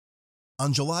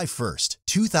On July 1st,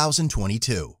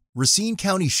 2022, Racine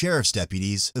County Sheriff's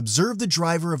deputies observed the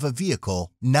driver of a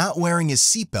vehicle not wearing his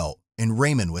seatbelt in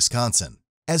Raymond, Wisconsin.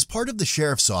 As part of the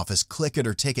Sheriff's Office Click It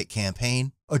or Ticket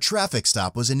campaign, a traffic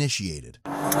stop was initiated.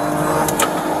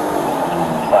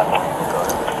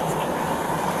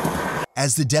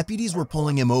 As the deputies were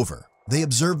pulling him over, they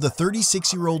observed the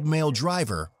 36-year-old male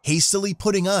driver hastily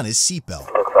putting on his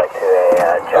seatbelt. Looks like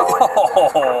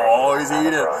Oh, he's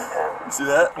eating. You see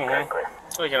that?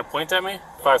 So you gonna point at me?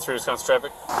 5-3 Wisconsin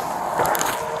traffic.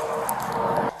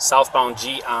 Southbound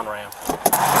G on ramp.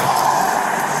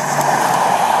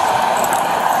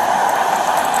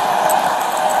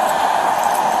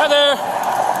 Hi there.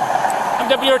 I'm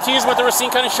Deputy Ortiz with the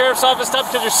Racine County Sheriff's Office.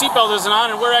 Stop because your seatbelt isn't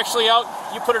on, and we're actually out.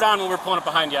 You put it on when we were pulling up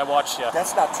behind you. I watched you.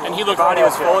 That's not true. And he looked Your body right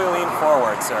was fully leaned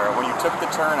forward, sir, when you took the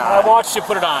turn on. I watched you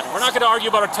put it on. We're not going to argue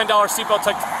about a $10 seatbelt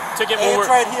ticket. Hey, it's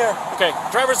right here. Okay,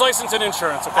 driver's license and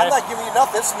insurance, okay? I'm not giving you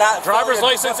nothing. It's not. Driver's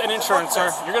license and insurance,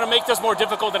 sir. You're going to make this more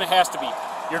difficult than it has to be.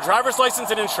 Your driver's license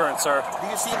and insurance, sir. Do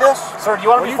you see this? Sir, do you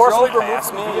want to be forcibly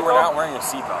removed from me? You were not wearing your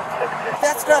seatbelt.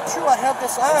 That's not true. I have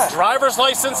this on. Driver's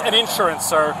license and insurance,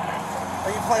 sir.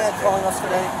 Are you planning on killing us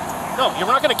today? No,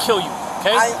 we're not going to kill you,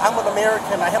 okay? I'm an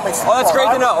American. I have my seatbelt. Oh, that's great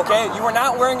to know, okay? You were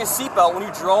not wearing a seatbelt when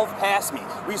you drove past me.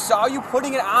 We saw you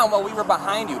putting it on while we were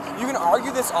behind you. You can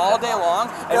argue this all day long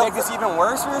and make this even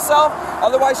worse for yourself.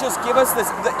 Otherwise, just give us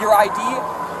your ID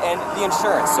and the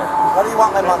insurance, sir. What do you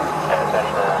want my money?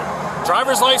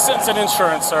 Driver's license and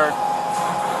insurance, sir.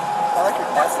 I like your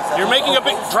glasses. You're making a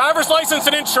big driver's license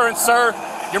and insurance, sir.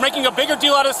 You're making a bigger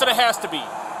deal out of this than it has to be.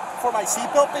 For my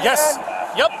seatbelt being Yes. on?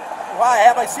 Yep. Why? I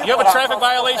have my seatbelt on. You have a traffic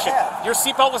What violation. I have? Your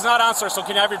seatbelt was not on, sir, so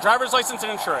can you have your driver's license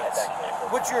and insurance?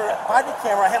 With your body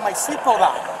camera, I have my seatbelt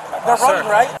on. They're running,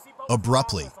 right?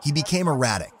 Abruptly, he became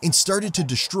erratic and started to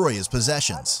destroy his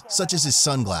possessions, such as his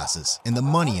sunglasses and the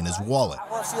money in his wallet.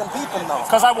 I want to see them beeping, though.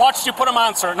 Because I watched you put them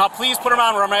on, sir. Now please put them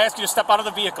on or I'm going to ask you to step out of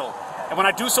the vehicle. And when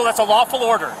I do so, that's a lawful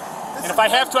order. And if I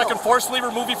have to, I can forcibly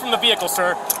remove you from the vehicle,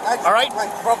 sir. All right?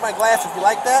 I broke my glasses. You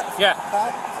like that? Yeah.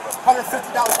 $150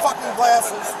 fucking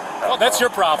glasses. Well, that's your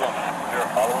problem.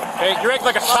 Okay, you're acting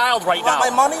like a child right now.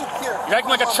 Want my money? Here. You're acting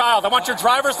like a child. I want your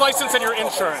driver's license and your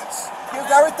insurance.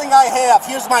 Here's everything I have.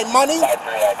 Here's my money.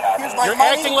 Here's my You're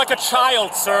money. acting like a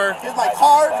child, sir. Here's my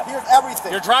card. Here's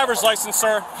everything. Your driver's license,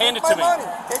 sir. Hand it to me.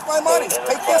 Take my money.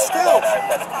 Take this too.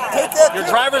 Take that Your too.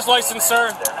 driver's license,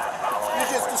 sir.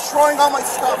 You're just destroying all my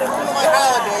stuff, ruining my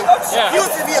holiday. Yeah.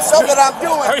 Using me as something that I'm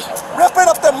doing. Ripping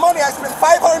up the money. I spent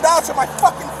 $500 for my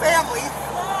fucking family.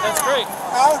 That's great.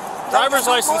 Driver's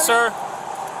license, sir.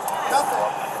 Nothing.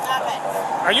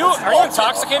 Are you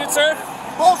intoxicated, sir?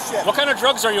 Bullshit. What kind of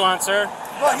drugs are you on, sir?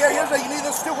 Well, here's a, you need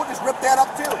this too. We'll just rip that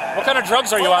up too. What kind of drugs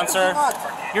are you on, sir?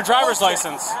 Your driver's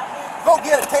license. Go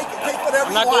get it. Take it. Take whatever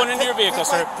I'm not you want. going into your vehicle,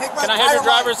 sir. Take Can I have your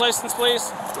driver's license,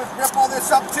 please? Just rip all this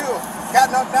up too.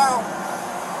 Got enough down.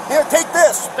 Here, take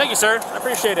this. Thank you, sir. I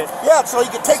appreciate it. Yeah, so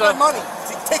you can take my money.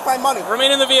 So you can take my money.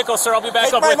 Remain in the vehicle, sir. I'll be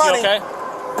back Take up my with money. you, okay?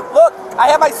 Look,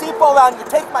 I have my seatbelt on. You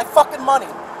take my fucking money.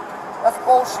 That's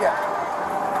bullshit.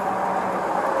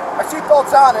 My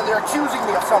seatbelt's on and they're accusing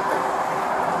me of something.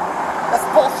 That's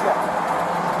bullshit.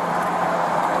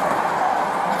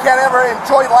 You can't ever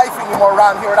enjoy life anymore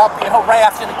around here without being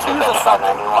harassed and accused of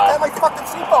something. I have my fucking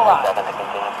seatbelt on.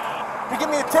 You give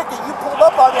me a ticket, you pulled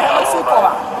up on me, I have my seatbelt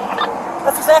on.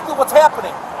 That's exactly what's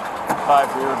happening.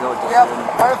 Yep,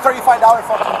 $135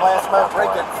 fucking glass, man.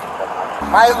 Break it.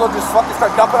 Might as well just fucking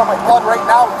start dumping on my blood right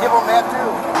now and give them that too.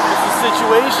 It's a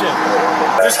situation.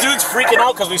 This dude's freaking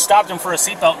out because we stopped him for a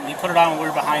seatbelt and he put it on when we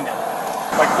were behind him.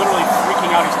 Like literally freaking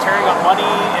out. He's tearing up money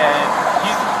and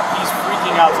he's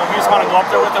freaking out. So if you just want to go up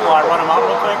there with him while I run him out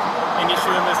real quick and issue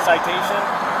him this citation.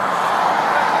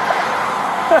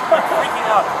 I'm freaking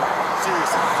out.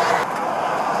 Seriously.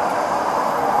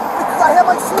 Because I have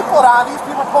my seatbelt on. These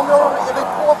people pull me over and they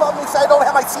pull up on me and say I don't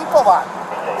have my seatbelt on.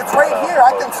 It's right here.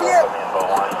 I can see it.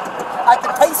 I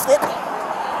can taste it.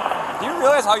 Do you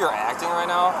realize how you're acting right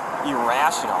now?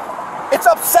 Irrational. It's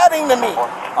upsetting to me.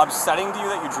 Upsetting to you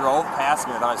that you drove past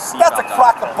me without a seatbelt. That's a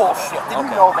crock of bullshit. Did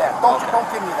you know that? Don't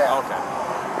give me that. Okay.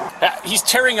 He's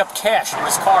tearing up cash in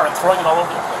his car and throwing it all over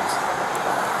the place.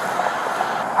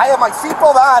 I have my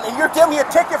seatbelt on, and you're giving me a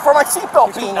ticket for my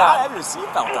seatbelt being on. I have your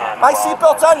seatbelt on. My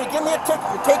seatbelt's on. You give me a ticket.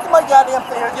 You're taking my goddamn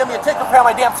thing. You're giving me a ticket for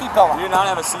my damn seatbelt on. You do not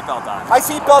have a seatbelt on. My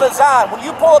seatbelt is on. When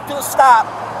you pull up to the stop,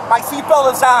 my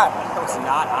seatbelt is on. It was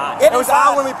not on. It was is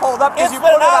on when we pulled up because It's you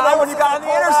pulled been it on on when you got on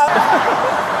the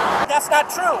intersection. That's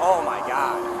not true. Oh my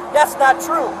God. That's not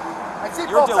true. My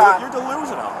seatbelt's on. You're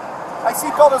delusional. My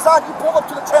seatbelt is on. You pulled up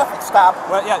to the traffic stop.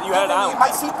 Well, yeah, you had it on. My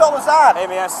seatbelt is on. Hey,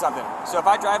 let me ask you something. So if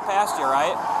I drive past you,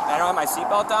 right, I don't have my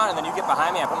seatbelt on, and then you get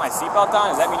behind me and I put my seatbelt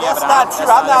on? Does that mean you have it on? That's not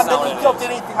true. I'm not admitting guilt to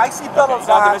anything. My seatbelt You is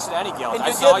don't on. have to admit to any guilt.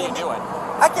 I saw you do it.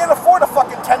 I can't afford a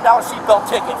fucking $10 seatbelt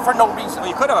ticket for no reason. Well,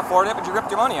 you could have afforded it, but you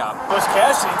ripped your money out. Those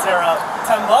cash sheets are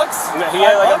 $10. He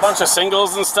had like a bunch of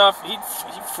singles and stuff. He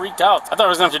freaked out. I thought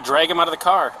I was going to have to drag him out of the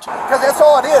car. Because that's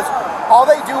all it is. All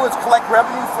they do is collect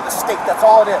revenue for the state. That's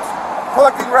all it is.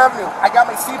 Collecting revenue. I got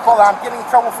my seatbelt on. I'm getting in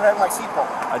trouble for having my seatbelt.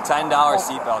 A $10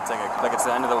 seatbelt ticket, like it's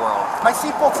the end of the world. My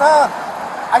seatbelt's on.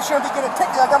 I shouldn't be getting a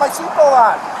ticket. I got my seatbelt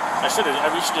on.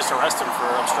 We should just arrest him for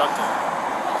obstructing,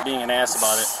 being an ass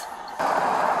about it.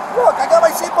 Look, I got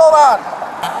my seatbelt on.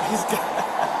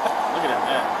 Look at him,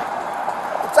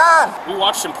 yeah. It's on. We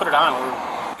watched him put it on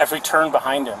after he turned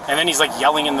behind him. And then he's like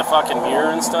yelling in the fucking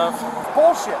mirror and stuff.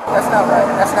 Bullshit. That's not right.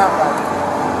 That's not right.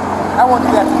 I won't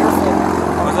do that to your family.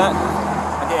 What was that?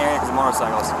 I can't hear you because of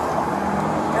motorcycles.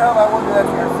 Yeah, I won't do that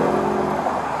to your family.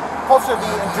 Supposed to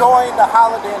be enjoying the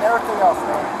holiday and everything else,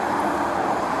 man.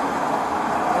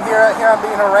 And here I'm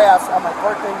being harassed on my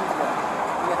birthday weekend.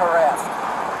 Being harassed.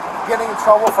 Getting in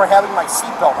trouble for having my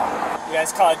seatbelt on. You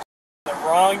guys caught the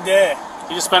wrong day.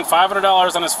 He just spent $500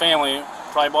 on his family,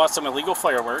 probably bought some illegal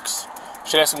fireworks.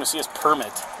 Should ask him to see his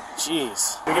permit.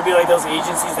 Jeez. We could be like those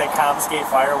agencies that confiscate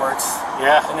fireworks.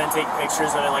 Yeah. And then take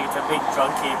pictures of it like it's a big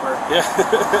drug caper. Yeah.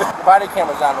 The body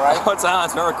camera's on, right? Oh, it's on.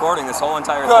 It's been recording this whole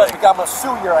entire Good, thing. because I'm going to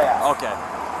sue your ass. Okay.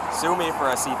 Sue me for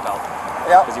a seatbelt.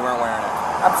 Yep. Because you weren't wearing it.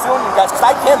 I'm suing you guys because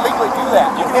I can't legally do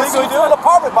that. You can legally do it? An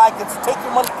apartment bike and take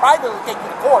your money privately and take you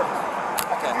to court.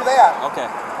 I can do that. Okay. I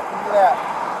can do that.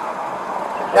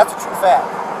 That's a true fact.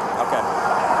 Okay.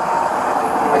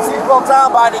 My seatbelt's on,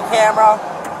 body camera.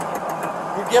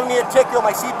 You're giving me a ticket with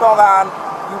my seatbelt on.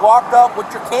 You walked up with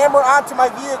your camera onto my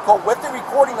vehicle with the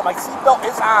recording that my seatbelt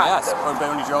is on. Yes. Or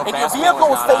when you drove And past your vehicle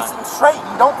was facing straight.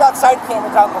 You don't got side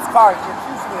cameras on those cars. You're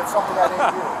accusing me of something I didn't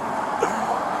do.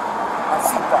 My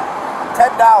seatbelt. $10.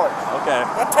 Okay.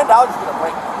 That $10 is going to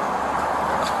break me.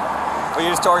 Well,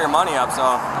 you just tore your money up, so.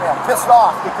 Yeah, I'm pissed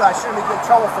off because I shouldn't be getting in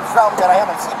trouble for something that I have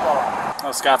my seatbelt on.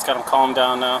 Oh, Scott's got him calmed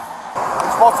down now.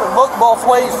 You're supposed to look both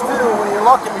ways too when you're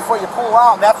looking before you pull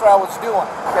out, and that's what I was doing.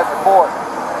 You guys are bored.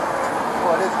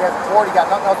 Well, it is. You guys are bored. You got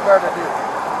nothing else better to do.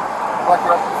 Like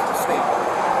your state.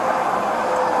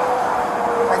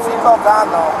 My seatbelt's on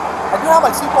though. I do have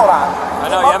my seatbelt on. I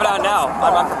know, you have it on now.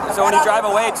 So when you drive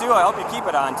away too, I hope you keep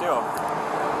it on too.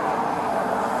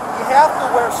 You have to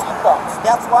wear seatbelts.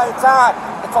 That's why it's on.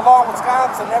 It's a law in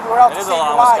Wisconsin and everywhere else. It is a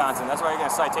law in Wisconsin. That's why you're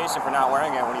getting a citation for not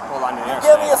wearing it when you pull on the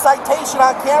interstate. Give me a citation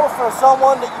on camera for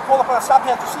someone that you pull up on a stop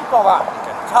and have your seatbelt on.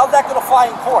 Okay. So how's that going to fly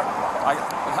in court?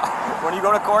 When you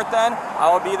go to court then,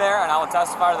 I will be there and I will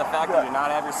testify to the fact that you do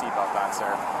not have your seatbelt on, sir.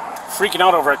 Freaking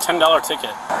out over a $10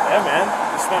 ticket. Yeah, man.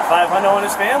 He spent $500 on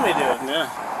his family, dude. Yeah.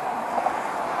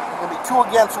 It's going to be 2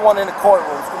 against 1 in the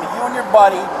courtroom. It's going to be you and your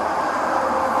buddy,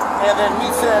 and then me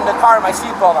sitting in the car with my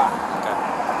seatbelt on. Okay.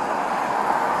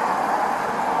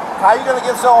 How are you going to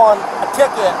give someone a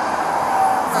ticket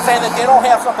for saying that they don't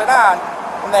have something on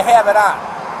when they have it on?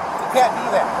 You can't do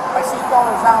that. My seatbelt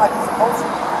is on like it's supposed to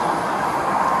be.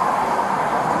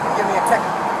 Give me a ticket.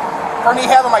 For me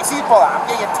having my seatbelt on. I'm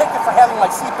getting a ticket for having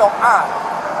my seatbelt on.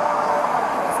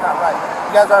 That's not right.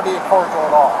 You guys aren't being cordial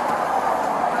at all.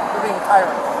 You're being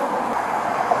tyrants.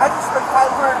 I just spent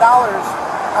 $500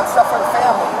 on stuff for the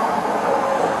family.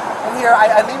 And here,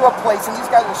 I leave a place and these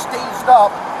guys are staged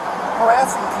up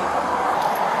harassing people.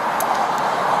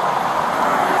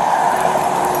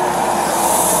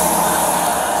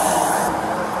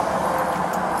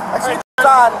 My seatbelt's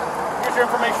on. Here's your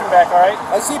information back, all right?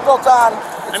 My seatbelt's on.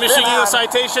 I'm issuing you a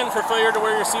citation for failure to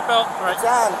wear your seatbelt. All right. It's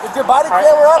on. Is your body All right.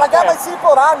 camera on? I got Okay. my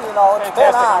seatbelt on, you know. It's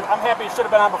been on. I'm happy it should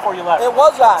have been on before you left. It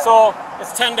was on. So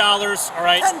it's $10, all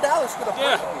right? $10 could have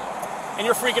Yeah. break me. And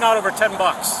you're freaking out over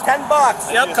 $10. $10.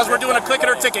 Yep, because we're doing a click it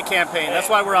or ticket campaign. That's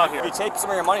why we're out here. If you tape some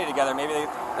of your money together, maybe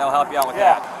that'll help you out with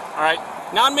Yeah. that. All right.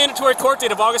 Non-mandatory court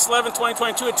date of August 11,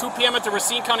 2022 at 2 p.m. at the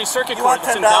Racine County Circuit You Court. want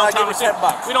It's in $10, I'll downtown give you Racine.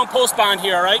 $10. We don't post bond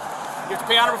here, all right? You have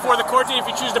to pay on or before the court date. If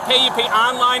you choose to pay, you pay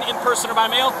online, in person, or by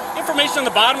mail. Information on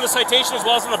the bottom of the citation as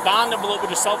well as on the bond envelope,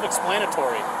 which is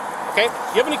self-explanatory. Okay?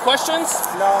 You have any questions?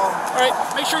 No. All right.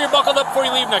 Make sure you're buckled up before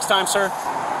you leave next time, sir.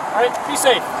 All right. Be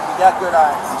safe. You got good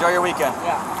eyes. Enjoy your weekend.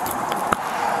 Yeah.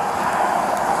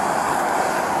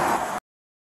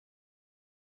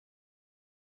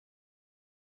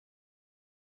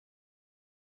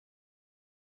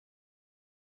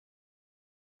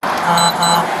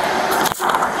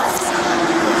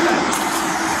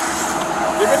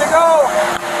 You're good to go.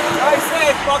 Drive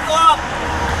safe. Buckle up.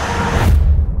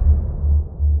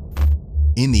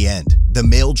 In the end, The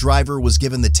male driver was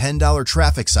given the $10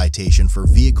 traffic citation for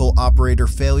vehicle operator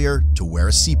failure to wear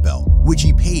a seatbelt, which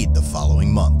he paid the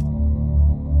following month.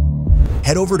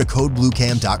 Head over to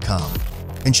codebluecam.com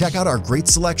and check out our great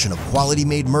selection of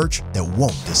quality-made merch that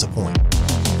won't disappoint.